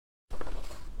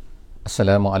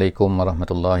Assalamualaikum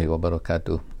warahmatullahi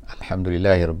wabarakatuh.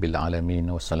 Alhamdulillahirabbil alamin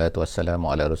wassalatu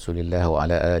wassalamu ala Rasulillah wa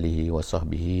ala alihi wa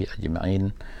sahbihi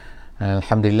ajma'in.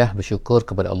 Alhamdulillah, bersyukur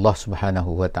kepada Allah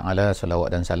Subhanahu wa taala,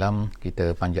 salawat dan salam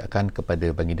kita panjatkan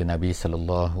kepada baginda Nabi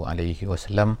sallallahu alaihi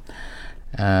wasallam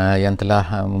yang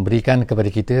telah memberikan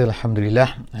kepada kita, alhamdulillah,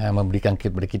 memberikan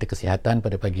kepada kita kesihatan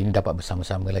pada pagi ini dapat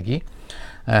bersama-sama lagi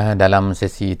dalam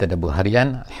sesi tadabbur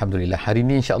harian. Alhamdulillah, hari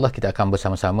ini insya-Allah kita akan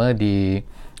bersama-sama di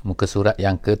muka surat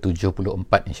yang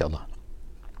ke-74 insya-Allah.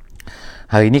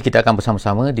 Hari ini kita akan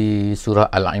bersama-sama di surah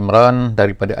Ali Imran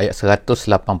daripada ayat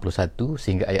 181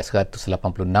 sehingga ayat 186.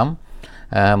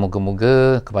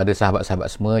 Moga-moga kepada sahabat-sahabat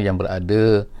semua yang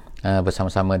berada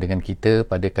bersama-sama dengan kita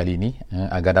pada kali ini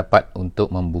agar dapat untuk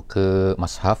membuka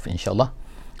mushaf insya-Allah.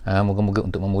 Moga-moga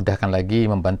untuk memudahkan lagi,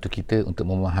 membantu kita untuk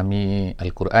memahami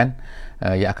Al-Quran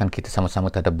yang akan kita sama-sama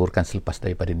tadabburkan selepas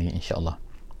daripada ini insya-Allah.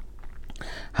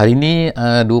 Hari ini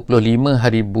 25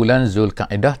 hari bulan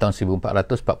Zulkaidah tahun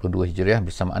 1442 Hijriah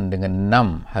bersamaan dengan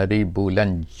 6 hari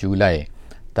bulan Julai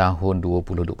tahun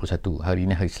 2021. Hari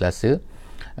ini hari Selasa.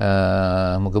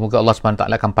 Moga-moga Allah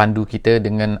SWT akan pandu kita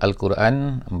dengan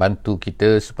Al-Quran, membantu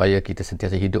kita supaya kita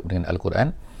sentiasa hidup dengan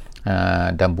Al-Quran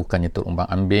dan bukannya terumbang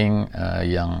ambing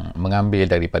yang mengambil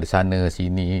daripada sana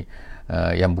sini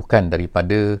yang bukan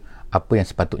daripada apa yang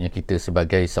sepatutnya kita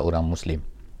sebagai seorang Muslim.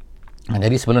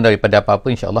 Jadi sebelum daripada apa-apa,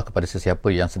 insya-Allah kepada sesiapa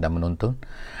yang sedang menonton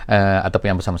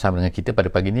ataupun yang bersama-sama dengan kita pada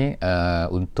pagi ini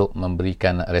untuk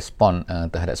memberikan respon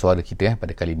terhadap suara kita pada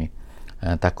kali ini.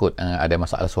 Takut ada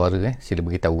masalah suara, sila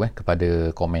beritahu kepada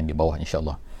komen di bawah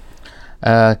insya-Allah.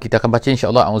 Kita akan baca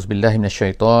insya-Allah. Auzubillahi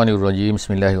minasyaitonirrajim.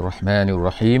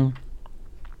 Bismillahirrahmanirrahim.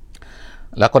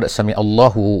 Laqad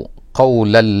sami'allahu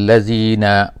qaulal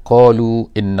ladzina qalu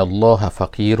innallaha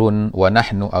faqirun wa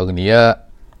nahnu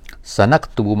aghniya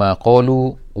sanaktubu ma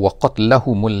qalu wa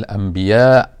qatlahumul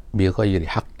anbiya bighairi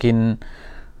haqqin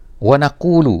wa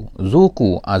naqulu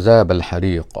zuqu azabal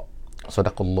hariq.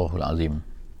 Sadaqallahul azim.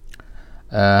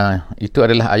 Itu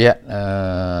adalah ayat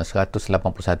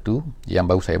 181 yang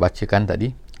baru saya bacakan tadi.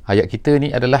 Ayat kita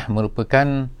ni adalah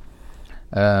merupakan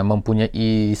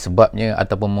mempunyai sebabnya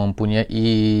ataupun mempunyai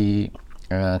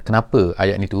kenapa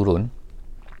ayat ni turun.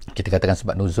 Kita katakan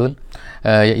sebab nuzul,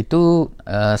 iaitu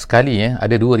sekali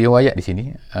ada dua riwayat di sini.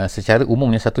 Secara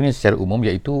umumnya, satunya secara umum,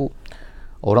 iaitu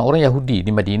orang-orang Yahudi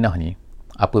di Madinah ni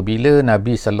apabila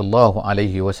Nabi sallallahu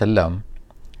alaihi wasallam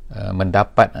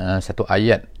mendapat satu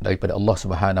ayat daripada Allah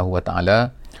Subhanahu wa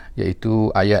taala, iaitu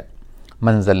ayat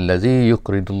man zallazi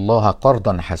yuqridullaha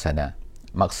qardan hasana.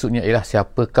 Maksudnya ialah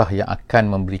siapakah yang akan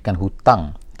memberikan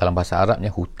hutang, dalam bahasa Arabnya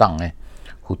hutang,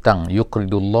 hutang,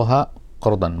 yuqridullaha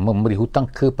qardan, memberi hutang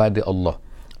kepada Allah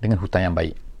dengan hutang yang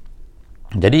baik.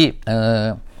 Jadi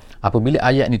apabila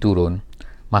ayat ni turun,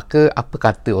 maka apa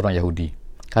kata orang Yahudi?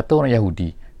 Kata orang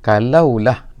Yahudi,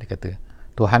 kalaulah, dia kata,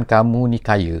 Tuhan kamu ni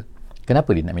kaya, kenapa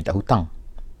dia nak minta hutang?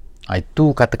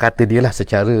 Itu kata-kata dia lah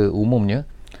secara umumnya.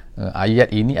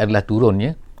 Ayat ini adalah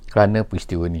turunnya kerana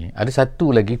peristiwa ni. Ada satu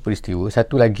lagi peristiwa,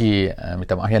 satu lagi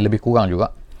minta maaf yang lebih kurang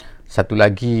juga, satu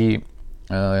lagi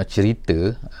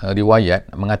cerita,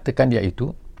 riwayat mengatakan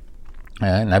iaitu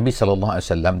Nabi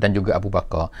SAW dan juga Abu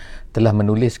Bakar telah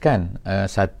menuliskan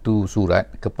satu surat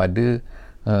kepada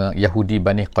Yahudi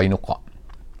Bani Qainuqa.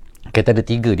 Kita ada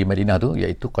 3 di Madinah tu,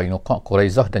 iaitu Qainuqa,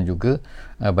 Quraizah dan juga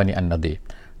Bani An-Nadir.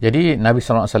 Jadi Nabi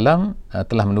SAW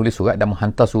telah menulis surat dan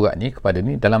menghantar surat ni kepada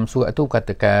ni. Dalam surat tu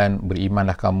katakan,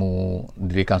 berimanlah kamu,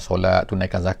 dirikan solat,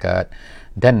 tunaikan zakat,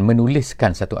 dan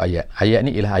menuliskan satu ayat. Ayat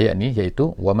ni ialah ayat ni,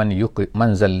 iaitu waman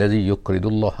zallazi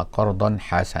yuqridullaha qardan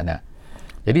hasana.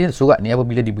 Jadi surat ni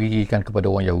apabila diberikan kepada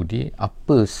orang Yahudi,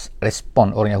 apa respon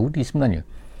orang Yahudi sebenarnya?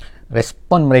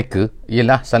 Respon mereka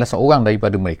ialah salah seorang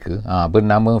daripada mereka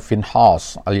bernama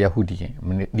Finhas al-Yahudi.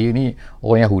 Dia ni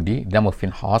orang Yahudi, nama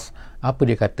Finhas. Apa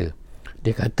dia kata?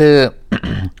 Dia kata,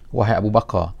 wahai Abu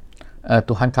Bakar,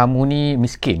 Tuhan kamu ni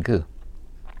miskin ke?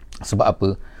 Sebab apa?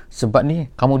 Sebab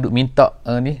ni kamu duk minta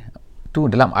ni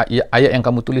tu dalam ayat yang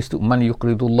kamu tulis tu, man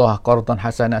yuqridullah qardan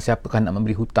hasana, siapakah nak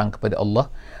memberi hutang kepada Allah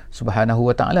Subhanahu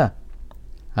wa taala?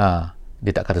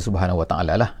 Dia tak kata Subhanahu wa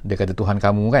taala lah, dia kata Tuhan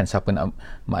kamu kan. Siapa nak,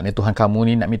 maknanya Tuhan kamu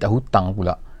ni nak minta hutang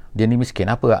pula, dia ni miskin.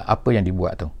 Apa yang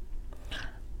dibuat tu?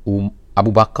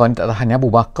 Abu Bakar ni tak tahan. Abu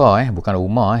Bakar bukan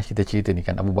Umar, cerita-cerita ni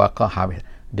kan. Abu Bakar habis,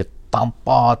 dia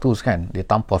tampar terus kan, dia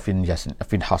tampar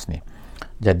Finhas ni.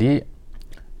 Jadi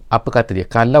apa kata dia?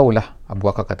 Kalaulah, Abu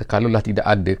Bakar kata, kalaulah tidak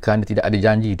ada, kerana tidak ada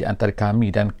janji di antara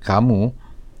kami dan kamu,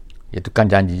 iaitu kan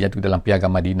janji itu dalam piagam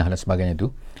Madinah dan sebagainya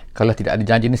tu, kalau tidak ada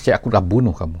janji ni, saya aku dah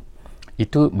bunuh kamu.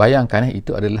 Itu bayangkan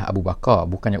itu adalah Abu Bakar,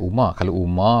 bukannya Umar. Kalau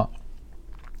Umar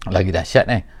lagi dahsyat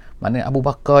Maknanya Abu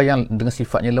Bakar yang dengan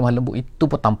sifatnya lemah lembut itu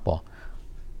pun tampar.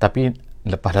 Tapi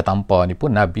lepas dah tampar ni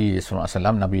pun Nabi SAW,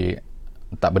 Nabi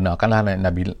tak benarkanlah,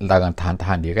 Nabi larang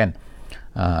tahan-tahan dia kan.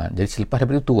 Jadi selepas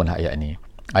daripada itu turunlah ayat ni.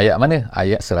 Ayat mana?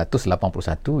 Ayat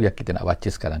 181 yang kita nak baca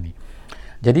sekarang ni.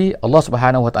 Jadi Allah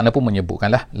Subhanahu Wa Taala pun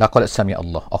menyebutkanlah, laqad sami'a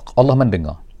Allah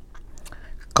mendengar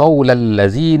qaulal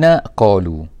ladzina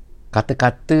qalu,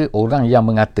 kata-kata orang yang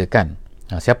mengatakan.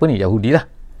 Siapa ni? Yahudi lah.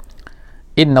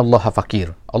 Innallaha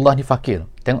fakir, Allah ni fakir.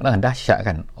 Tengoklah, dahsyat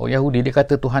kan. Orang Yahudi dia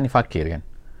kata Tuhan ni fakir kan.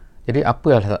 Jadi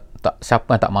apalah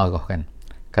siapa yang tak marah kan.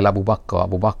 Kalau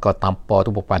Abu Bakar tampar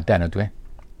tu berpadan tu kan,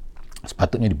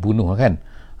 sepatutnya dibunuh kan.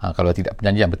 Kalau tidak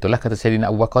perjanjian, betul lah kata Sayyidina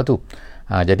Abu Bakar tu.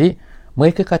 Jadi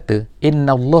mereka kata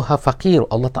innallaha fakir,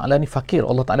 Allah Ta'ala ni fakir,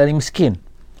 Allah Ta'ala ni miskin.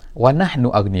 Wa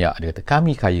nahnu agniya, dia kata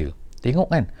kami kaya.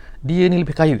 Tengok kan, dia ni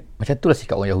lebih kaya. Macam itulah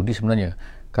sikap orang Yahudi sebenarnya.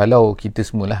 Kalau kita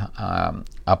semualah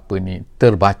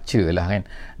terbaca lah kan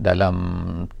dalam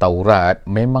Taurat,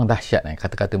 memang dahsyat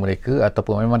kata-kata mereka,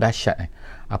 ataupun memang dahsyat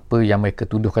apa yang mereka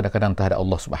tuduh kadang-kadang terhadap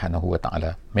Allah Subhanahu Wa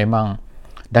Taala. Memang.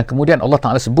 Dan kemudian Allah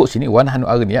Taala sebut sini wa nahnu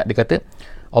agniya, dia kata,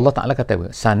 Allah Taala kata apa?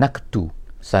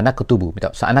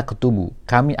 Sanaktubu,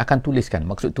 kami akan tuliskan.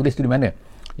 Maksud tulis tu di mana?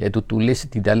 Iaitu tulis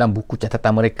di dalam buku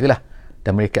catatan mereka lah.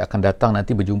 Dan mereka akan datang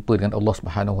nanti berjumpa dengan Allah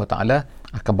Subhanahu Wa Taala,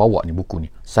 akan bawa ni buku ni.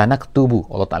 Sanaktubu,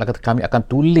 Allah Taala kata kami akan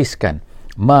tuliskan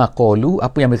ma qalu,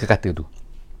 apa yang mereka kata tu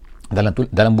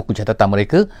dalam buku catatan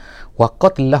mereka. Wa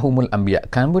qatlahumul anbiya,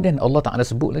 kemudian Allah Taala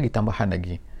sebut lagi, tambahan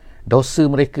lagi, dosa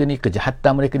mereka ni,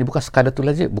 kejahatan mereka ni bukan sekadar tu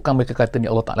saja. Bukan mereka kata ni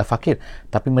Allah Taala fakir,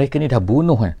 tapi mereka ni dah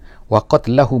bunuh. Wa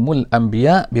qatlahumul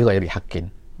anbiya bighairi haqqin,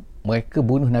 mereka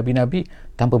bunuh nabi-nabi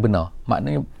tanpa benar.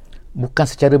 Maknanya bukan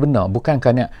secara benar, bukan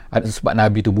kerana sebab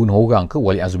Nabi tu bunuh orang ke,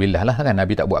 wali'azubillah lah kan,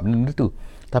 Nabi tak buat benda tu.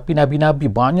 Tapi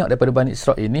Nabi-Nabi banyak daripada Bani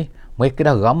Israel ini, mereka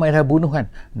dah ramai dah bunuh kan.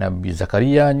 Nabi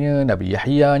Zakarianya, Nabi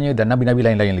Yahyanya, dan Nabi-Nabi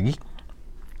lain-lain lagi.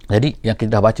 Jadi yang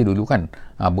kita dah baca dulu kan,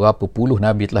 berapa puluh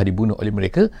Nabi telah dibunuh oleh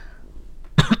mereka.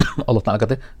 Allah Ta'ala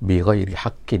kata bighairi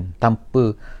haqqin,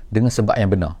 tanpa dengan sebab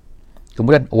yang benar.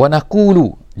 Kemudian wa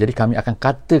naqulu, jadi kami akan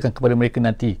katakan kepada mereka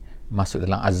nanti, masuk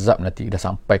dalam azab nanti, dah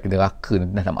sampai ke neraka,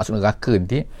 dah nak masuk neraka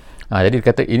nanti. Jadi dia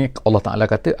kata, ini Allah Ta'ala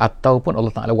kata, ataupun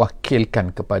Allah Ta'ala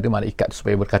wakilkan kepada malaikat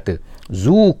supaya berkata,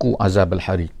 zuku azab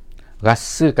al-hari,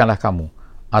 rasakanlah kamu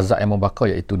azab yang membakar,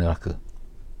 iaitu neraka.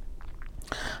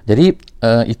 Jadi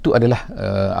itu adalah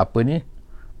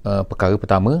perkara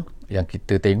pertama yang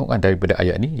kita tengok kan daripada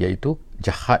ayat ni, iaitu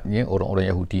jahatnya orang-orang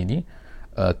Yahudi ni.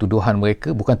 Tuduhan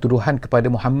mereka bukan tuduhan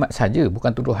kepada Muhammad saja,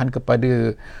 bukan tuduhan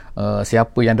kepada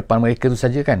siapa yang depan mereka tu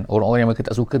saja kan, orang-orang yang mereka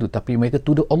tak suka tu, tapi mereka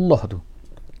tuduh Allah tu,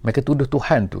 mereka tuduh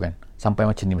Tuhan tu kan, sampai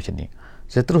macam ni.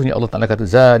 Seterusnya Allah Ta'ala kata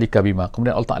zalika bima,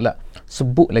 kemudian Allah Ta'ala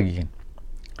sebut lagi kan,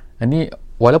 ini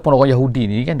walaupun orang Yahudi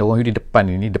ni kan, orang Yahudi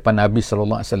depan Nabi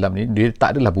SAW ni, dia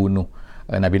tak adalah bunuh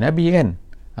Nabi-Nabi kan,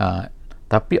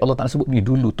 tapi Allah Ta'ala sebut ni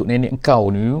dulu, tok nenek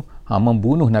engkau ni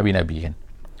membunuh Nabi-Nabi kan.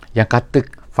 Yang kata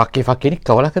fakir-fakir ni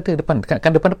kau lah kata depan, kan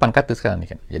depan-depan kata sekarang ni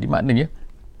kan. Jadi maknanya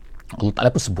Allah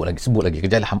Ta'ala pun sebut lagi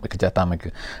kejahatan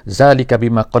mereka. Zalika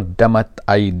bima qaddamat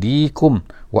aydikum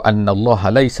wa anna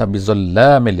Allah laysa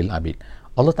bizallamin lil abid.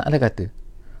 Allah Ta'ala kata,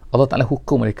 Allah Ta'ala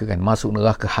hukum mereka kan, masuk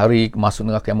neraka harik,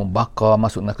 masuk neraka yang membakar,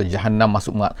 masuk neraka jahanam,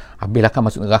 habislah kan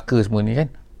masuk neraka semua ni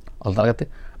kan. Allah Ta'ala kata,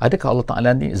 adakah Allah Ta'ala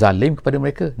ni zalim kepada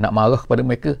mereka, nak marah kepada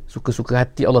mereka, suka-suka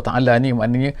hati Allah Ta'ala ni,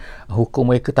 maknanya hukum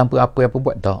mereka tanpa apa-apa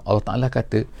buat? Tak. Allah Ta'ala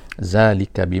kata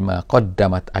zalika bima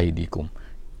qaddamat aydikum,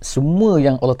 semua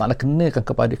yang Allah Ta'ala kenakan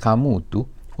kepada kamu tu,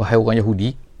 wahai orang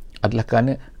Yahudi, adalah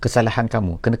kerana kesalahan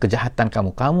kamu, kerana kejahatan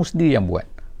kamu sendiri yang buat.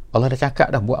 Allah dah cakap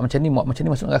dah, buat macam ni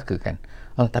masuk neraka kan.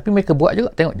 Tapi mereka buat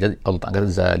juga. Tengok, Allah Ta'ala kata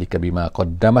zalika bima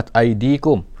qaddamat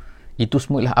aydikum, itu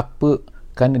semua ialah apa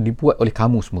kerana dibuat oleh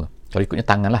kamu semua. Kalau ikutnya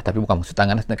tangan lah, tapi bukan maksud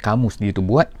tangan lah, kamu sendiri tu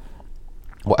buat.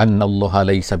 Wa anna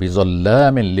Allah laysa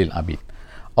bizallamin lil abid,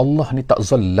 Allah ni tak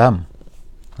zalam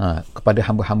kepada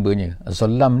hamba-hambanya.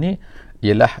 Zalam ni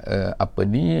ialah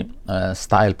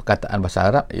style perkataan bahasa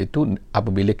Arab, iaitu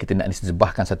apabila kita nak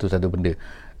nisbahkan satu-satu benda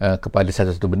kepada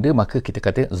satu-satu benda, maka kita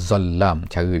kata zalam,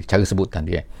 cara sebutan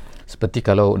dia. Seperti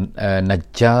kalau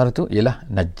najjar tu ialah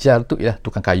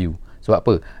tukang kayu. Sebab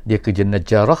apa? Dia kerja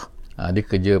najarah, dia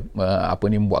kerja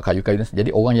buat kayu-kayu.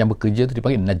 Jadi orang yang bekerja tu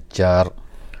dipanggil najjar.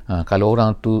 Kalau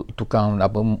orang tu tukang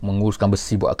menguruskan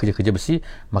besi, buat kerja-kerja besi,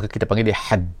 maka kita panggil dia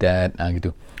haddad,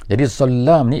 gitu. Jadi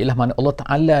zalam ni ialah mana Allah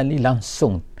Ta'ala ni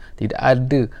langsung tidak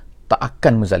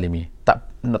akan menzalimi, tak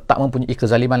mempunyai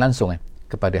kezaliman langsung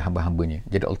kepada hamba-hambanya.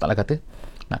 Jadi Allah Ta'ala kata,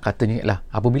 nak katanya ialah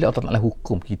apabila Allah Ta'ala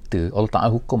hukum kita, Allah Ta'ala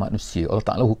hukum manusia, Allah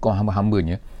Ta'ala hukum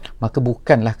hamba-hambanya, maka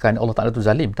bukanlah kerana Allah Ta'ala tu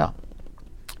zalim, tak.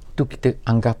 Tu kita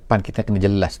anggapan kita kena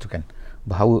jelas tu kan.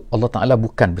 bahawa Allah Ta'ala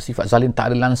bukan bersifat zalim,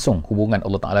 tak ada langsung hubungan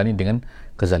Allah Ta'ala ni dengan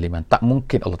kezaliman. Tak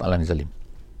mungkin Allah Ta'ala ni zalim.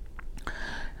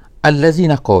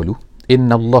 Allazina qalu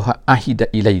innallaha ahida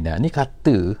ilaina, ni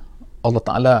kata Allah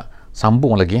Ta'ala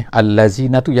sambung lagi.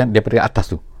 Allazina tu yang daripada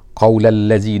atas tu, qaulal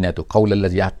lazina tu, qaulal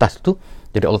lazi atas tu,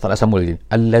 jadi Allah Ta'ala sambung lagi.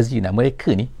 Allazina,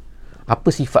 mereka ni, apa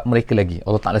sifat mereka lagi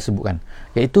Allah Ta'ala sebutkan,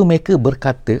 iaitu mereka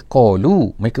berkata,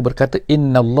 qalu, mereka berkata,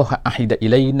 innallaha ahida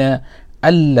ilaina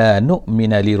alla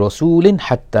nu'mina li rasulin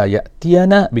hatta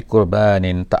ya'tiyana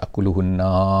biqurbanin ta'kuluhun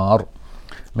nar.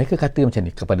 Mereka kata macam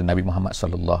ni kepada Nabi Muhammad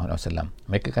sallallahu alaihi wasallam.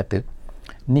 Mereka kata,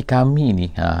 ni kami ni,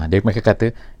 mereka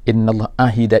kata, innallah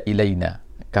ahida ilaina,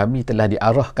 kami telah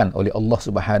diarahkan oleh Allah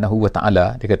Subhanahu wa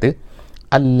taala, dia kata,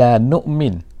 alla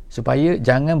nu'min, supaya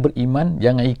jangan beriman,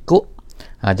 jangan ikut,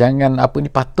 jangan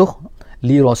patuh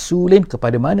li rasulin,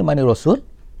 kepada mana-mana rasul.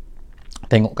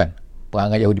 Tengok kan,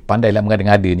 perangai Yahudi pandai lah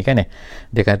mengada-ngada ni kan.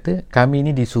 Dia kata kami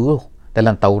ni disuruh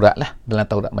dalam Taurat lah, dalam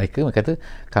Taurat mereka kata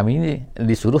kami ni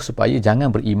disuruh supaya jangan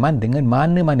beriman dengan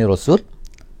mana-mana rasul,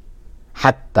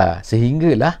 hatta,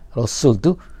 sehinggalah rasul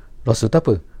tu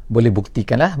apa, boleh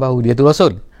buktikanlah bahawa dia tu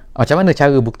rasul. Macam mana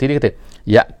cara bukti dia? Kata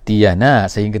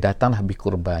ya'tiyana, sehingga datanglah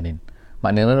biqurbanin,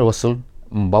 maknanya rasul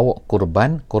membawa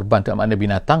korban tu makna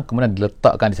binatang, kemudian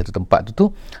diletakkan di satu tempat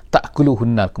tu,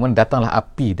 ta'kuluhun nar, kemudian datanglah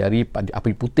api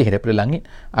api putih daripada langit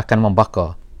akan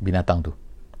membakar binatang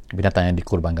yang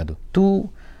dikorbankan tu. Tu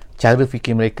cara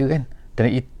fikir mereka kan,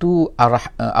 dan itu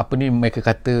mereka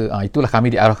kata itulah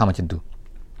kami diarahkan macam tu.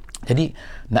 Jadi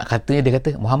nak katanya, dia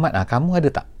kata, Muhammad, kamu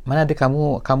ada tak, mana ada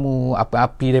kamu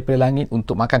api daripada langit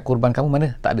untuk makan korban kamu,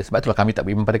 mana? Tak ada, sebab itulah kami tak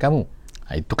beriman pada kamu.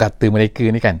 Itu kata mereka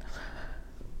ni kan.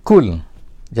 Cool.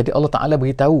 Jadi Allah Ta'ala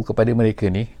beritahu kepada mereka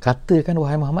ni, katakan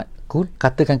wahai Muhammad,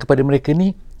 katakan kepada mereka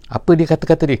ni, apa dia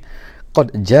kata-kata dia?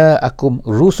 Qad ja'akum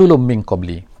rusulun min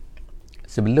qabli.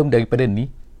 Sebelum daripada ni,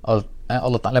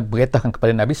 Allah Ta'ala beritahukan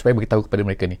kepada Nabi supaya beritahu kepada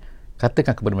mereka ni.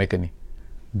 Katakan kepada mereka ni,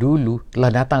 dulu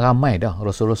telah datang ramai dah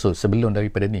rasul-rasul sebelum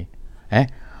daripada ni.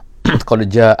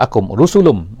 Qad ja'akum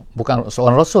rusulun, bukan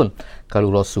seorang rasul.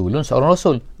 Kalau rasulun, seorang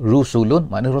rasul. Rusulun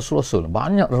makna rasul-rasul.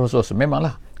 Banyak rasul-rasul.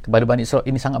 Memanglah kepada Bani Israel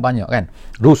ini sangat banyak kan.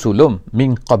 Rusulum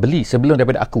min qabli, sebelum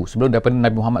daripada aku, sebelum daripada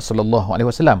Nabi Muhammad sallallahu alaihi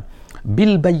wasallam,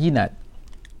 bil bayyinat,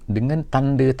 dengan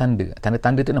tanda-tanda.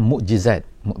 Tanda-tanda tu mukjizat.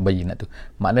 Bayyinat tu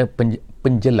makna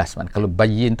penjelas. Makna kalau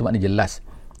bayyin tu makna jelas.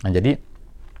 Jadi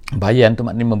bayan tu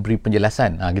makna memberi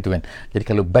penjelasan, gitu kan. Jadi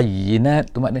kalau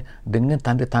bayyinat tu makna dengan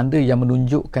tanda-tanda yang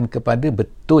menunjukkan kepada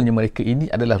betulnya mereka ini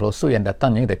adalah rasul yang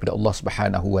datangnya daripada Allah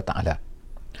Subhanahu wa taala.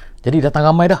 Jadi datang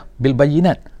ramai dah bil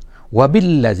bayyinat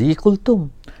wabillazi qultum,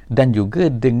 dan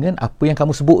juga dengan apa yang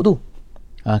kamu sebut tu.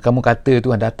 Kamu kata tu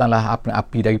datanglah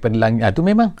api daripada langit. Tu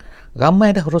memang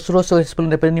ramai dah rasul-rasul sebelum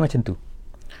daripada ni macam tu.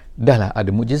 Dah lah ada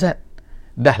mukjizat.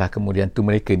 Dah lah kemudian tu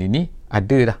mereka ni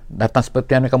ada dah datang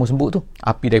seperti yang kamu sebut tu,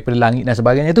 api daripada langit dan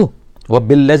sebagainya tu.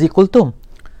 Wabillazi qultum.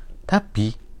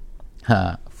 Tapi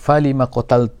falima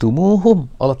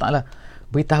qataltumuhum, Allah Ta'ala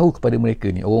beritahu kepada mereka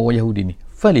ni, orang Yahudi ni,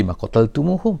 falima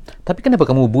qataltumuhum, tapi kenapa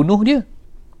kamu bunuh dia?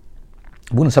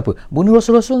 Bunuh siapa? Bunuh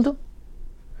rasul-rasul tu.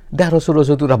 Dah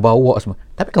rasul-rasul tu dah bawa semua,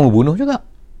 tapi kamu bunuh juga.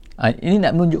 Ini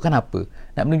nak menunjukkan apa?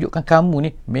 Nak menunjukkan kamu ni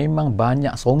memang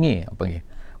banyak songeh,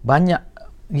 banyak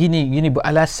gini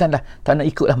beralasan lah, tak nak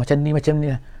ikut lah macam ni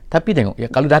lah. Tapi tengok ya,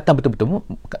 kalau datang betul-betul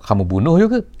kamu bunuh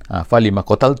juga. Falima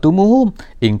qataltumuhum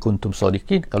in kuntum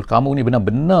shadiqin, kalau kamu ni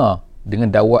benar-benar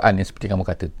dengan dakwaan yang seperti kamu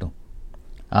kata tu.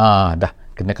 Dah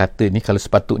kena kata ni, kalau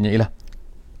sepatutnya ialah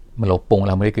melopong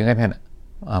lah mereka kan.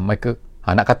 Mereka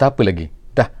nak kata apa lagi?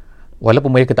 Dah,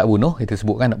 walaupun mereka tak bunuh, kita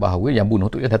sebutkan bahawa yang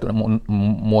bunuh tu datuk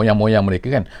moyang-moyang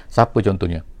mereka kan. Siapa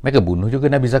contohnya? Mereka bunuh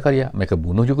juga Nabi Zakaria, mereka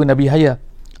bunuh juga Nabi Yahya.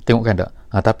 Tengok kan tak?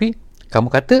 Tapi kamu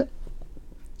kata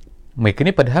mereka ni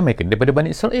padahal mereka ni daripada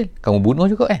Bani Israel, kamu bunuh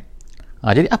juga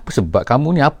jadi apa sebab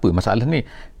kamu ni, apa masalah ni?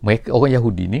 Mereka orang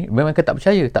Yahudi ni memang tak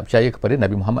percaya kepada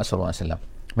Nabi Muhammad SAW.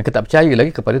 Mereka tak percaya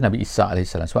lagi kepada Nabi Isa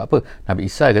AS. Sebab apa? Nabi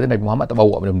Isa kata Nabi Muhammad tak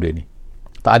bawa benda-benda ni,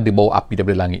 tak ada bawa api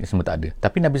daripada langit, semua tak ada.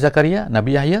 Tapi Nabi Zakaria,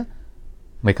 Nabi Yahya,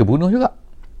 mereka bunuh juga.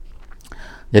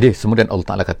 Jadi kemudian Allah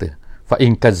Ta'ala kata, fa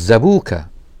in kazzabuka,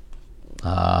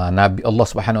 Nabi Allah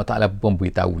Subhanahu Wa Ta'ala pun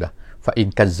beritahu lah, fa in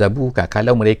kazzabuka,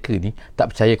 kalau mereka ni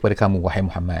tak percaya kepada kamu wahai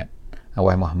Muhammad,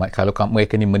 kalau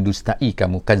mereka ni mendustai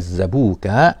kamu,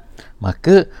 kazzabuka,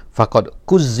 maka faqad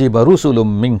kuzziba rusulun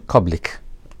min qablik.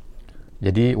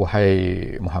 Jadi wahai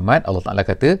Muhammad, Allah Ta'ala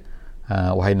kata,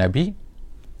 wahai Nabi,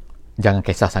 jangan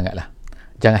kisah sangatlah,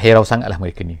 jangan herau sangatlah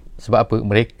mereka ni. Sebab apa?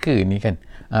 Mereka ni kan,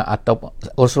 atau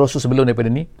rasul-rasul sebelum daripada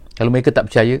ni, Kalau mereka tak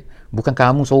percaya, bukan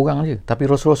kamu seorang je, tapi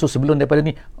rasul-rasul sebelum daripada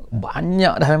ni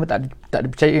banyak dah memang tak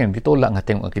dipercaya kan. Ditolak kan.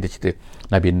 Tengok kita cerita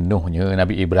Nabi Nuhnya,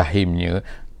 Nabi Ibrahimnya,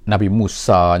 Nabi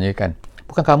Musanya kan.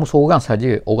 Bukan kamu seorang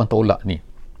saja orang tolak ni.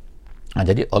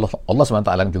 Jadi Allah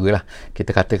SWT jugalah kita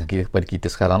katakan kepada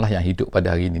kita sekarang lah yang hidup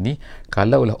pada hari ini,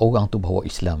 kalaulah orang tu bawa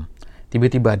Islam,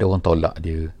 tiba-tiba ada orang tolak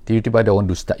dia, tiba-tiba ada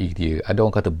orang dustai dia, ada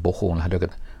orang kata bohong lah, ada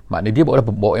kata, maknanya dia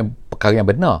bawa yang perkara yang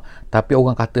benar, tapi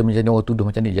orang kata macam ni, orang tuduh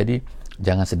macam ni. Jadi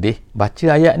jangan sedih, baca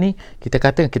ayat ni, kita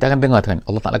akan dengar kan,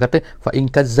 Allah Ta'ala kata fa in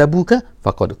kazzabuka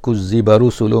faqad kuzziba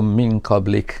rusulun min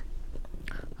qablik.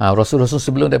 Rasul-rasul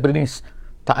sebelum daripada ni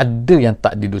tak ada yang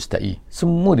tak didustai,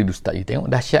 semua didustai. Tengok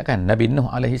dahsyat kan, Nabi Nuh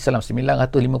AS 950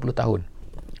 tahun.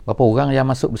 Berapa orang yang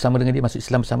masuk bersama dengan dia, masuk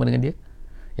Islam bersama dengan dia,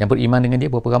 yang beriman dengan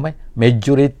dia, berapa ramai?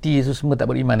 Majoriti itu semua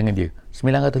tak beriman dengan dia.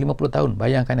 950 tahun,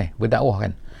 bayangkan berdakwah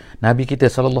kan. Nabi kita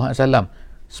SAW 10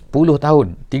 tahun,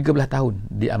 13 tahun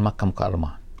di Al-Makam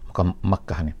Mukarramah,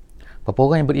 Makkah ni. Berapa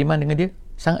orang yang beriman dengan dia?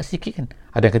 Sangat sikit kan.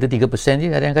 Ada yang kata 3% je,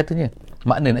 ada yang katanya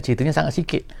makna nak ceritanya sangat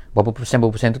sikit. Berapa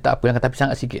persen tu tak apa, yang kata tapi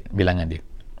sangat sikit bilangan dia.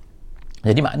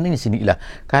 Jadi maknanya sini ialah,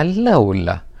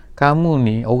 kalaulah kamu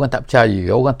ni orang tak percaya,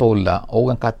 orang tolak,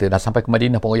 orang kata dah sampai ke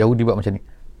Madinah pun orang Yahudi buat macam ni,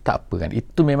 tak apa kan.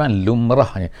 Itu memang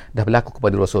lumrahnya, dah berlaku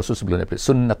kepada Rasul-Rasul sebelum daripada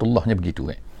sunnatullahnya begitu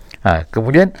kan.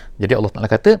 Kemudian jadi Allah Ta'ala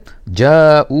kata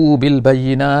ja'u bil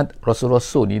bayyinat,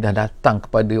 Rasul-Rasul ni dah datang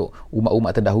kepada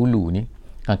umat-umat terdahulu ni,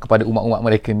 kepada umat-umat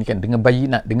mereka ni kan, dengan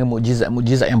bayinat, dengan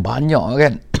mukjizat-mukjizat yang banyak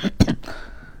kan.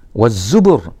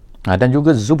 Waz-zubur, dan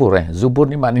juga zubur zubur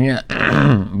ni maknanya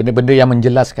benda-benda yang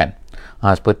menjelaskan.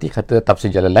 Seperti kata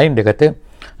tafsir jalan lain, dia kata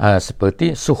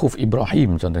seperti suhuf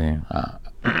Ibrahim contohnya.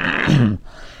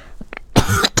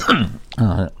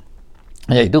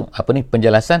 Iaitu apa ni,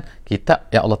 penjelasan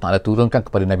kitab yang Allah Ta'ala turunkan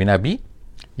kepada Nabi-Nabi,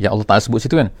 yang Allah Ta'ala sebut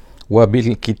situ kan,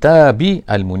 wabil kitabi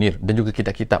al-munir, dan juga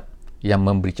kitab-kitab yang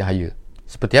memberi cahaya.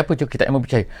 Seperti apa juga kitab yang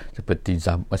memberi cahaya?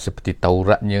 Seperti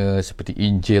Tauratnya, seperti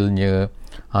Injilnya.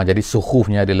 Jadi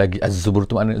suhufnya ada lagi, Az-Zubur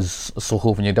tu makna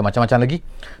suhufnya, dan macam-macam lagi.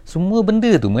 Semua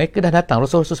benda tu mereka dah datang,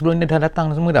 Rasul-Rasul sebelum ni dah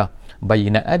datang semua dah.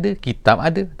 Bayinat ada, kitab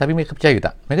ada, tapi mereka percaya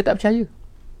tak? Mereka tak percaya.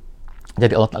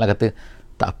 Jadi Allah Ta'ala kata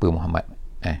tak apa Muhammad.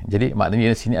 Jadi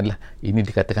maknanya sini adalah, ini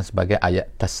dikatakan sebagai ayat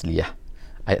tasliyah.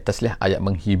 Ayat tasliyah, ayat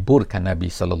menghiburkan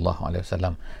Nabi SAW,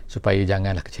 supaya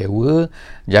janganlah kecewa,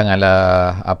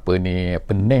 janganlah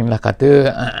pening lah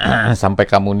kata sampai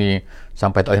kamu ni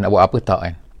sampai tak boleh nak buat apa, tak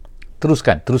kan.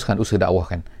 Teruskan usaha dakwah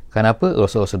kan. Kenapa?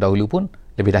 Rasul-Rasul dahulu pun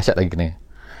lebih dahsyat lagi kena.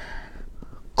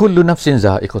 Kullu nafsin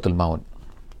za'iqatul maut.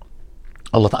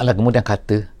 Allah Ta'ala kemudian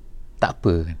kata tak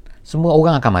apa kan, semua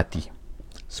orang akan mati,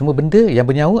 semua benda yang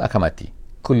bernyawa akan mati.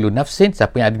 Kullu nafsin,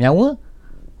 siapa yang ada nyawa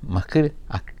maka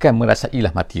akan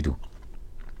merasailah mati tu.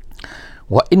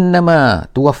 Wa innama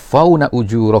tuwaffawna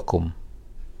ujurakum.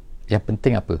 Yang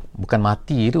penting apa? Bukan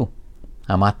mati tu.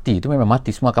 Mati tu memang mati,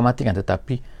 semua akan mati kan,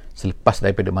 tetapi selepas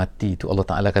daripada mati tu Allah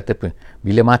Ta'ala kata apa?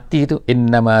 Bila mati tu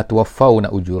innama tuwaffawna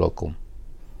ujurakum.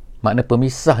 Makna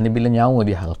pemisah ni bila nyawa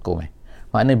di halqum.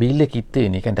 Makna bila kita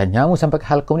ni kan dah nyawa sampai ke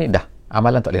halqum ni, dah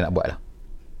amalan tak boleh nak buat dah.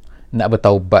 Nak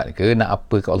bertaubat ke, nak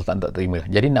apa ke, Allah tak terima.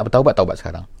 Jadi nak bertaubat, taubat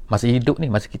sekarang. Masa hidup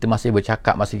ni, masa kita masih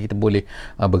bercakap, masa kita boleh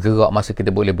bergerak, masa kita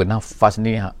boleh bernafas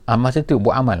ni, masa tu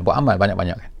buat amal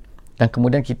banyak-banyak kan. Dan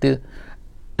kemudian kita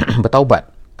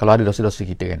bertaubat kalau ada dosa-dosa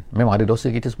kita kan. Memang ada dosa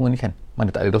kita semua ni kan,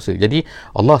 mana tak ada dosa. Jadi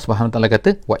Allah SWT kata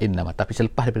wa innama, tapi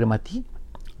selepas daripada mati,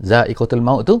 za'iqatul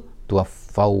maut tu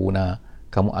tuwaffawna,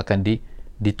 kamu akan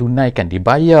ditunaikan,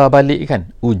 dibayar balik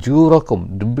kan, ujurakum,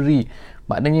 diberi.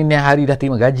 Maknanya ni hari dah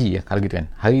terima gaji ya, kalau gitu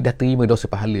kan. Hari dah terima dosa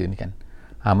pahala ni kan.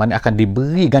 Mana akan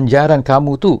diberi ganjaran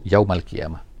kamu tu yaumal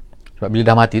qiyamah. Sebab bila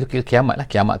dah mati tu kira kiamat lah,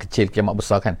 kiamat kecil, kiamat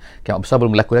besar kan. Kiamat besar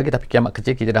belum berlaku lagi, tapi kiamat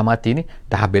kecil kita dah mati ni,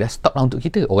 dah habis, dah stop lah untuk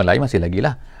kita. Orang lain masih lagi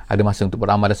lah, ada masa untuk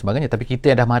beramal dan sebagainya, tapi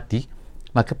kita yang dah mati,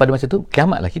 maka pada masa tu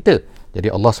kiamat lah kita.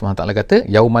 Jadi Allah SWT kata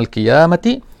yaumal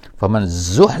qiyamati faman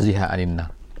zuhziha 'anil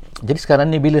nar. Jadi sekarang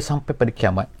ni bila sampai pada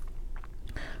kiamat,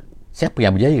 siapa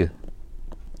yang berjaya?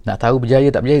 Nak tahu berjaya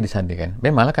tak berjaya di sana kan,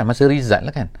 memanglah kan masa result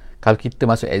lah kan. Kalau kita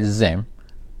masuk exam,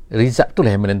 result tu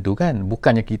lah yang menentukan.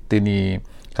 Bukannya kita ni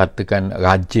katakan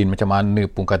rajin macam mana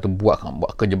pun, kata buat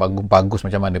kerja bagus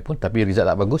macam mana pun, tapi result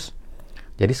tak bagus.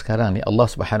 Jadi sekarang ni Allah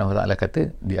Subhanahu Wa Taala kata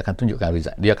dia akan tunjukkan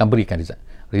result, dia akan berikan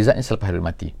resultnya selepas hari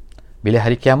mati. Bila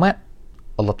hari kiamat,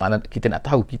 Allah Ta'ala, kita nak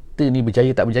tahu kita ni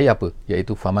berjaya tak berjaya apa,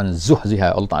 iaitu faman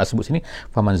zuhziha. Allah Ta'ala sebut sini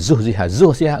faman zuhziha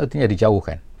artinya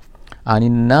dijauhkan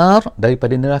anin nar,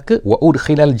 daripada neraka, wa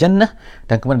udkhilal jannah,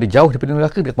 dan kemudian dia jauh daripada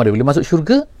neraka, dia kemudian bila masuk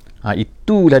syurga,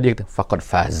 itulah dia kata faqad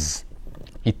faz,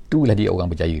 itulah dia orang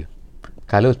berjaya.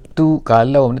 Kalau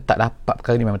tak dapat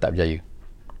perkara ni memang tak berjaya.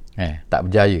 Tak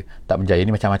berjaya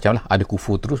ni macam-macam lah. Ada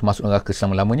kufur terus masuk neraka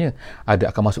selama-lamanya, ada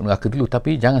akan masuk neraka dulu.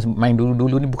 Tapi jangan main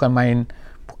dulu-dulu ni, bukan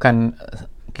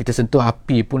kita sentuh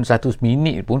api pun 1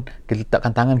 minit pun, kita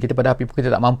letakkan tangan kita pada api pun kita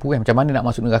tak mampu kan. Macam mana nak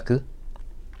masuk neraka?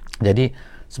 Jadi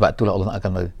sebab itulah Allah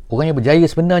akan orang yang berjaya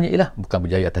sebenarnya ialah bukan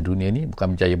berjaya atas dunia ni,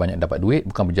 bukan berjaya banyak dapat duit,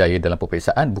 bukan berjaya dalam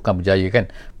peperiksaan, bukan berjaya kan.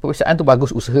 Peperiksaan tu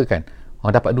bagus, usahakan.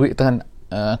 Orang dapat duit tu kan,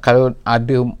 kalau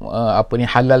ada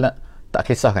halal tak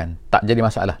kisah kan, tak jadi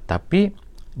masalah. Tapi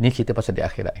ni kita pasal di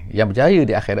akhirat. Yang berjaya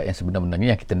di akhirat yang sebenarnya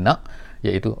yang kita nak,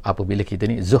 iaitu apabila kita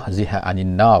ni zuhziha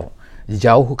anin nar,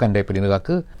 dijauhkan daripada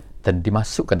neraka dan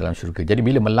dimasukkan dalam syurga. Jadi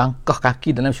bila melangkah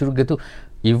kaki dalam syurga tu,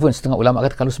 even setengah ulama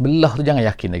kata kalau sebelah tu jangan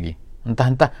yakin lagi,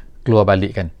 entah-entah keluar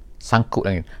balik kan, sangkut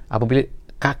lagi. Apabila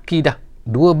kaki dah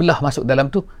 2 belah masuk dalam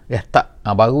tu,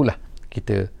 barulah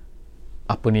kita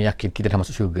yakin kita dah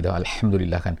masuk syurga dah.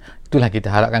 Alhamdulillah kan. Itulah kita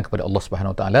harapkan kepada Allah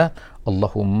Subhanahu Wa Taala.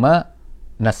 Allahumma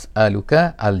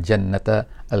nas'aluka al-jannata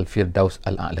al-firdaus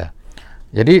al-a'la.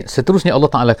 Jadi seterusnya Allah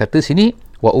Taala kata sini,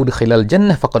 wa udkhilal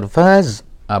jannah faqad faz.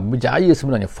 Berjaya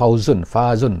sebenarnya, faizun,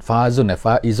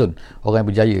 orang yang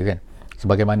berjaya kan.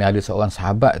 Sebagaimana ada seorang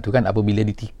sahabat tu kan, apabila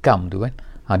ditikam tu kan,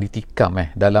 ditikam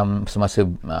dalam semasa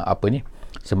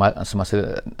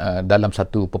dalam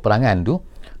satu peperangan tu,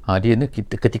 dia ni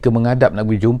ketika menghadap nak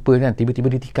berjumpa kan, tiba-tiba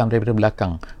ditikam daripada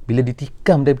belakang. Bila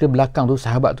ditikam daripada belakang tu,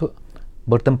 sahabat tu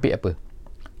bertempik apa?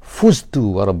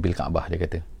 Fuztu wa rabbil Kaabah, dia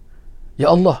kata. Ya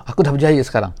Allah, aku dah berjaya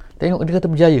sekarang. Tengok dia kata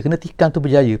berjaya, kena tikam tu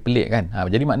berjaya, pelik kan.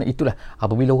 Jadi makna itulah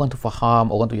apabila orang tu faham,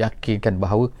 orang tu yakin kan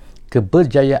bahawa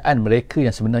keberjayaan mereka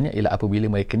yang sebenarnya ialah apabila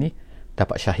mereka ni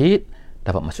dapat syahid,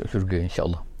 dapat masuk syurga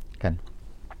insya-Allah kan.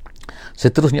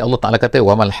 Seterusnya Allah Ta'ala kata,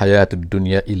 wa mal hayatud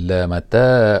dunya illa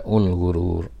mata'ul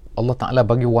ghurur. Allah Ta'ala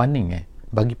bagi warning,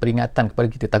 bagi peringatan kepada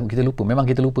kita, takut kita lupa. Memang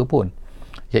kita lupa pun.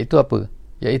 Iaitu apa?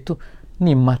 Iaitu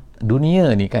nikmat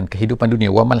dunia ni kan, kehidupan dunia.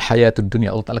 Wa mal hayatud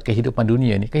dunya, Allah Ta'ala kehidupan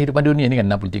dunia ni kan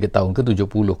 63 tahun ke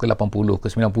 70 ke 80 ke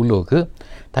 90 ke,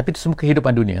 tapi itu semua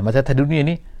kehidupan dunia. Masa atas dunia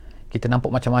ni kita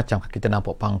nampak macam-macam, kita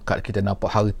nampak pangkat, kita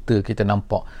nampak harta, kita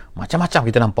nampak macam-macam,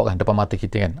 kita nampak kan depan mata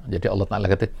kita kan. Jadi Allah Ta'ala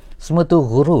kata semua tu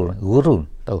ghurur,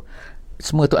 tahu,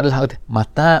 semua tu adalah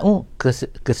mata'u,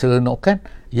 keseronokan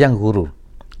yang ghurur,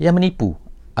 yang menipu.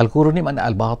 Al-ghurur ni makna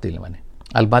al-batil, mana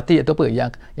al-batil iaitu apa,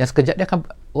 yang sekejap dia akan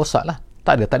rosak lah.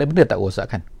 Tak ada benda tak rosak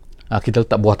kan. Kita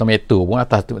letak buah tomato pun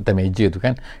atas meja tu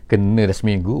kan, kena dah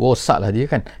seminggu, rosak lah dia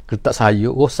kan. Kita letak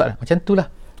sayur, rosak lah. Macam tu lah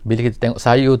bila kita tengok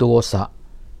sayur tu rosak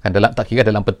kan, tak kira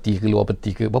dalam peti ke luar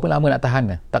peti ke, berapa lama nak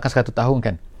tahan kan? Takkan 100 tahun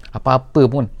kan. Apa-apa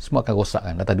pun semua akan rosak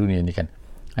kan atas dunia ni kan.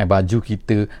 Baju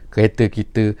kita, kereta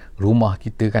kita, rumah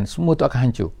kita kan, semua tu akan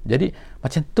hancur. Jadi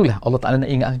macam itulah Allah Ta'ala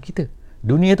nak ingatkan kita.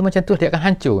 Dunia tu macam tu, dia akan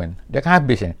hancur kan, dia akan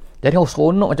habis kan. Jadi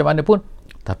seronok macam mana pun,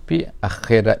 tapi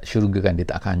akhirat syurga kan dia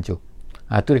tak akan hancur.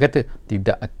 Tu dia kata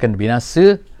tidak akan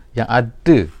binasa yang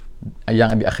ada,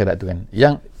 yang di akhirat tu kan.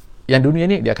 Yang dunia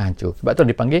ni dia akan hancur. Sebab tu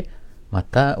dipanggil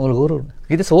mata'ul ghurur.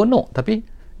 Kita seronok tapi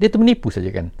dia tu menipu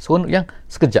saja kan. Seronok yang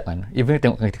sekejap kan. Even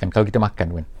tengok kita kan, kalau kita makan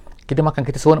kan,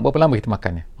 kita seronok berapa lama kita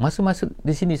makan. Masuk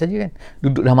di sini saja kan.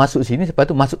 Duduk dah masuk sini, lepas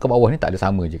tu masuk ke bawah ni tak ada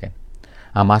sama je kan.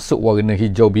 Masuk warna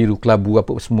hijau, biru, kelabu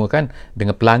apa semua kan,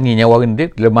 dengan pelanginya warna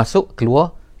dia, bila masuk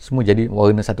keluar semua jadi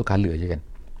warna satu colour je kan.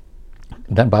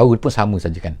 Dan bau pun sama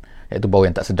saja kan, iaitu bau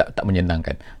yang tak sedap, tak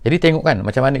menyenangkan. Jadi tengok kan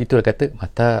macam mana itu dia kata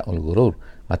mata'ul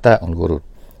ghurur.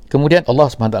 Kemudian Allah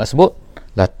SWT sebut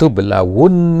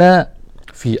latublawunna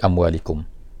fi amwalikum.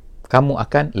 Kamu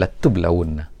akan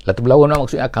latublawunna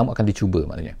maksudnya kamu akan dicuba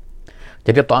maknanya.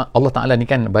 Jadi Allah Ta'ala ni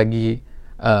kan bagi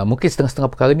mungkin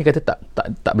setengah-setengah perkara ni kata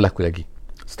tak berlaku lagi.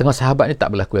 Setengah sahabat ni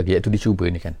tak berlaku lagi, iaitu dicuba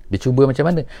ni kan. Dicuba macam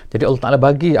mana? Jadi Allah Ta'ala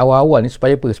bagi awal-awal ni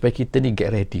supaya apa? Supaya kita ni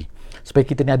get ready. Supaya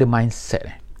kita ni ada mindset.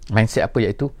 Mindset apa?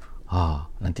 Iaitu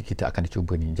nanti kita akan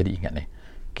dicuba ni. Jadi ingat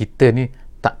kita ni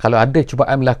kalau ada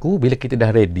cubaan berlaku, bila kita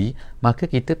dah ready, maka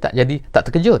kita tak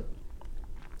terkejut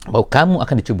bahawa kamu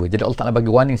akan dicuba. Jadi Allah Ta'ala bagi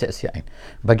warning siap-siap kan,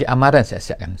 bagi amaran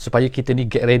siap-siap kan, supaya kita ni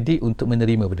get ready untuk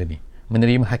menerima benda ni,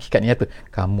 menerima hakikatnya apa,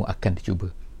 kamu akan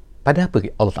dicuba. Pada apa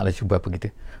Allah Ta'ala cuba apa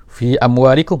kita? Fi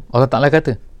amwalikum. Allah Ta'ala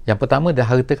kata yang pertama dah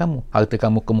harta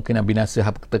kamu kemungkinan binasa,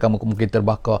 harta kamu kemungkinan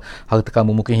terbakar, harta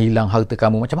kamu mungkin hilang, harta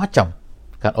kamu macam-macam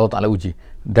kan Allah Ta'ala uji.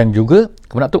 Dan juga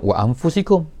kemudian tu wa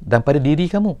anfusikum, dan pada diri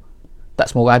kamu.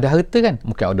 Tak semua orang ada harta kan,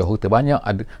 mungkin ada harta banyak,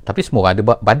 ada, tapi semua orang ada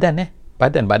badan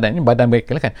badan ni badan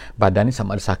mereka lah kan. Badan ni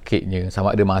sama ada sakitnya,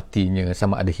 sama ada matinya,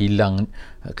 sama ada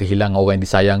kehilangan orang yang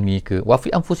disayangi ke. Wa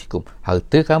fi anfusikum,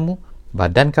 harta kamu,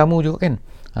 badan kamu juga kan.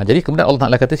 Jadi kemudian Allah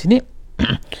Ta'ala kata sini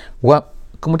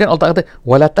kemudian Allah Ta'ala kata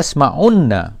wala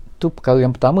tasma'unna, tu perkara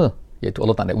yang pertama, iaitu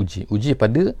Allah Ta'ala uji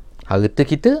pada harta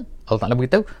kita. Allah Ta'ala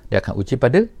beritahu dia akan uji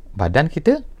pada badan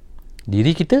kita,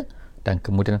 diri kita, dan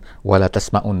kemudian wala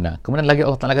tasma'unna. Kemudian lagi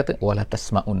Allah Taala kata wala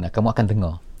tasma'unna, kamu akan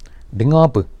dengar. Dengar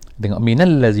apa? Dengar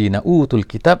minal ladzina utul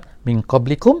kitab min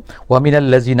qablikum wa minal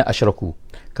ladzina asyraku.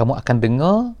 Kamu akan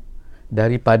dengar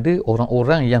daripada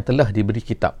orang-orang yang telah diberi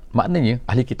kitab. Maknanya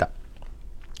ahli kitab.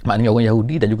 Maknanya orang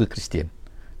Yahudi dan juga Kristian.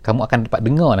 Kamu akan dapat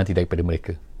dengar nanti daripada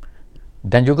mereka.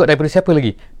 Dan juga daripada siapa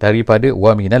lagi? Daripada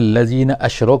wa minal ladzina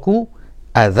asyraku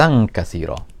adzan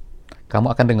katsira.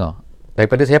 Kamu akan dengar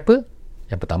daripada siapa?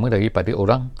 Yang pertama daripada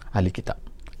orang ahli kitab.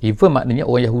 Even maknanya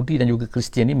orang Yahudi dan juga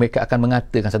Kristian ni, mereka akan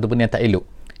mengatakan satu benda yang tak elok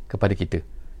kepada kita,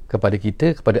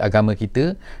 kepada agama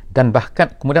kita. Dan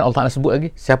bahkan kemudian Allah Ta'ala sebut lagi,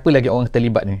 siapa lagi orang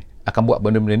terlibat ni akan buat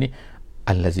benda-benda ni?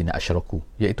 Allazina asyraku,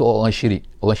 iaitu orang syirik.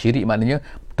 Orang syirik maknanya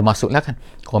termasuklah kan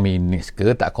komunis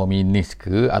ke, tak komunis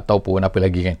ke, ataupun apa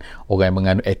lagi kan, orang yang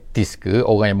menganut etis ke,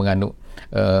 orang yang menganut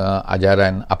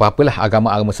ajaran apa-apalah,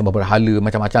 agama-agama sembah berhala,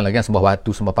 macam-macam lagi kan, sembah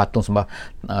batu, sembah patung,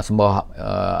 sembah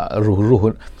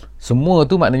ruh-ruh, semua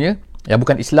tu maknanya yang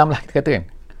bukan Islam lah kita kata kan.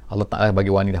 Allah Ta'ala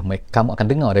bagi warning dah, kamu akan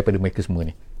dengar daripada mereka semua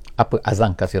ni apa?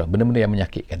 Azan kasirah, benda-benda yang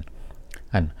menyakitkan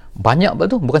kan. Banyak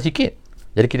tu, bukan sikit.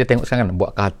 Jadi kita tengok sekarang kan,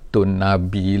 buat kartun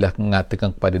Nabi lah,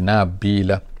 mengatakan kepada Nabi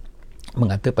lah,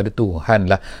 mengatakan pada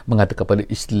Tuhan lah, mengatakan kepada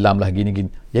Islam lah,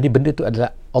 gini-gini. Jadi benda tu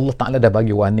adalah Allah Ta'ala dah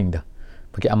bagi warning dah,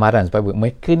 bagi amaran supaya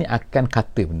mereka ni akan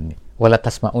kata benda ni. Wala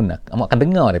tasma'unna, kamu akan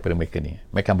dengar daripada mereka ni.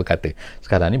 Mereka berkata,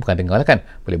 sekarang ni bukan dengar lah kan,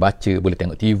 boleh baca, boleh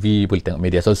tengok TV, boleh tengok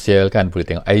media sosial kan, boleh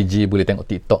tengok IG, boleh tengok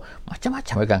TikTok,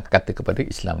 macam-macam mereka akan kata kepada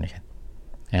Islam ni kan.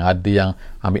 Yang ada yang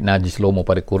ambil najis lomo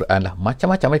pada Quran lah,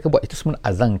 macam-macam mereka buat. Itu semua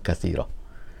azan kasirah.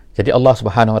 Jadi Allah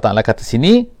Subhanahu Wa Ta'ala kata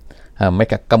sini,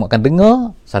 kamu akan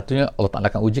dengar. Satunya Allah Ta'ala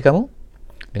akan uji kamu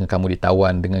dengan kamu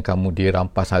ditawan, dengan kamu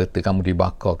dirampas harta, kamu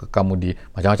dibakar, kamu di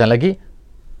macam-macam lagi.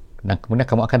 Dan kemudian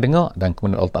kamu akan dengar, dan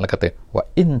kemudian Allah Ta'ala kata wa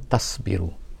in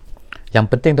tasbiru. Yang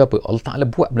penting tu apa? Allah Ta'ala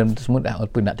buat benda-benda tu semua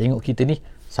apa, nak tengok kita ni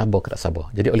sabar ke tak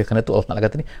sabar. Jadi oleh kerana tu Allah Ta'ala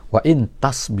kata ni wa in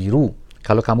tasbiru,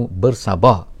 kalau kamu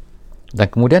bersabar, dan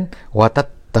kemudian wa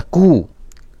tattaqu,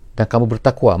 dan kamu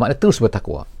bertakwa, maknanya terus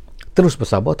bertakwa, terus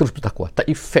bersabar, terus bertakwa. Tak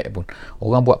efek pun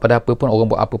orang buat pada apa pun, orang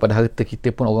buat apa pada harta kita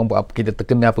pun, orang buat apa, kita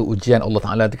terkena apa ujian Allah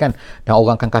Ta'ala tu kan, dan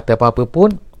orang akan kata apa-apa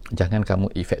pun, jangan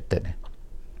kamu affected.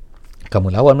 Kamu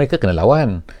lawan mereka, kena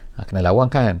lawan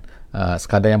kan,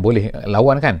 sekadar yang boleh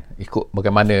lawan kan, ikut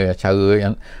bagaimana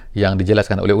cara yang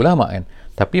dijelaskan oleh ulama kan.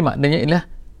 Tapi maknanya ialah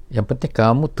yang penting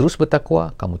kamu terus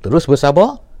bertakwa, kamu terus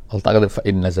bersabar. Allah Ta'ala kata fa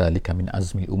inna zalika min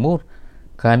azmi umur,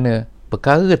 kerana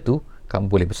perkara tu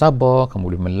kamu boleh bersabar,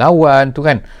 kamu boleh melawan tu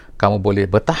kan, kamu boleh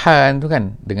bertahan tu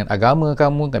kan, dengan agama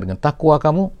kamu, dengan takwa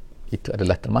kamu, itu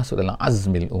adalah termasuk dalam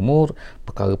azmil umur,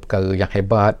 perkara-perkara yang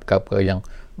hebat, perkara-perkara yang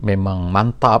memang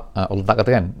mantap. Allah tak kata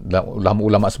kan,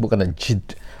 ulama-ulama sebutkan jid,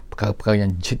 perkara-perkara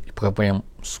yang jid, perkara-perkara yang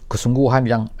kesungguhan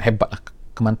yang hebat,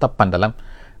 kemantapan dalam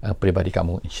peribadi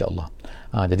kamu, insya-Allah.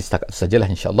 Jadi setakat itu sajalah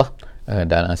insya-Allah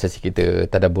dalam sesi kita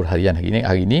tadabbur harian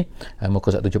hari ini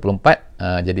muka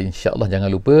 174. Jadi insya-Allah jangan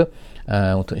lupa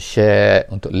untuk share,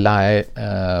 untuk like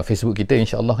Facebook kita,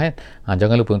 insya-Allah kan.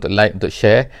 Jangan lupa untuk like, untuk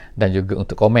share, dan juga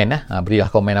untuk komen berilah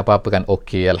komen apa-apa kan,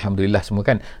 okey, alhamdulillah semua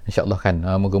kan, insya-Allah kan.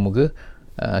 Moga-moga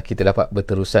kita dapat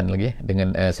berterusan lagi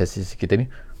dengan sesi kita ni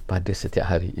pada setiap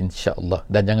hari, insya-Allah.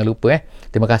 Dan jangan lupa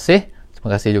terima kasih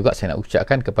juga saya nak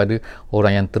ucapkan kepada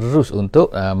orang yang terus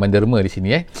untuk menderma di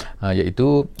sini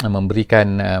iaitu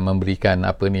memberikan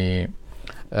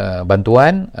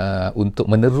bantuan untuk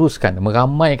meneruskan,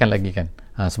 meramaikan lagi kan.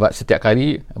 Sebab setiap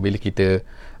kali bila kita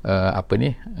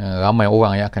ramai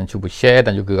orang yang akan cuba share,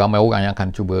 dan juga ramai orang yang akan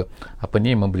cuba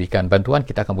memberikan bantuan,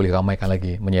 kita akan boleh ramaikan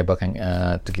lagi, menyebarkan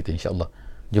tu kita, insya-Allah.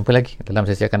 Jumpa lagi dalam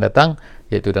sesi akan datang,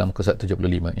 iaitu dalam muka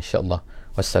 75, insya-Allah.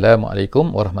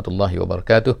 Wassalamualaikum warahmatullahi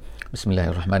wabarakatuh.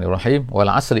 Bismillahirrahmanirrahim. Wal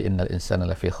 'asri innal insana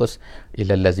lafi khusr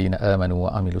illa allazina amanu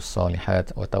wa amilus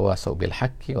solihat wa tawasaw bil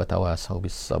haqqi wa tawasaw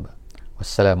bis sabr.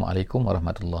 Wassalamualaikum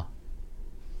warahmatullahi